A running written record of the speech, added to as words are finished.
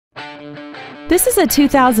This is a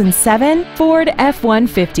 2007 Ford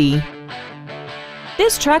F-150.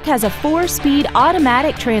 This truck has a 4-speed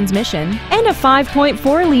automatic transmission and a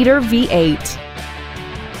 5.4-liter V8.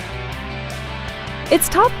 Its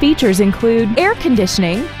top features include air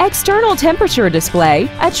conditioning, external temperature display,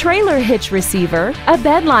 a trailer hitch receiver, a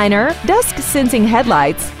bed liner, dusk-sensing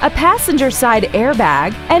headlights, a passenger side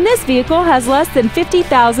airbag, and this vehicle has less than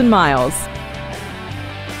 50,000 miles.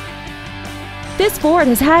 This Ford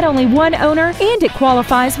has had only one owner and it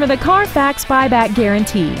qualifies for the Carfax buyback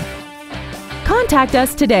guarantee. Contact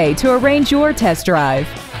us today to arrange your test drive.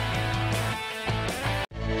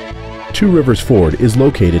 Two Rivers Ford is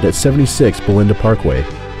located at 76 Belinda Parkway,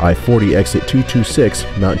 I-40 exit 226,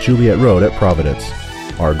 Mount Juliet Road at Providence.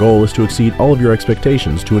 Our goal is to exceed all of your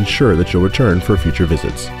expectations to ensure that you'll return for future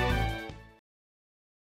visits.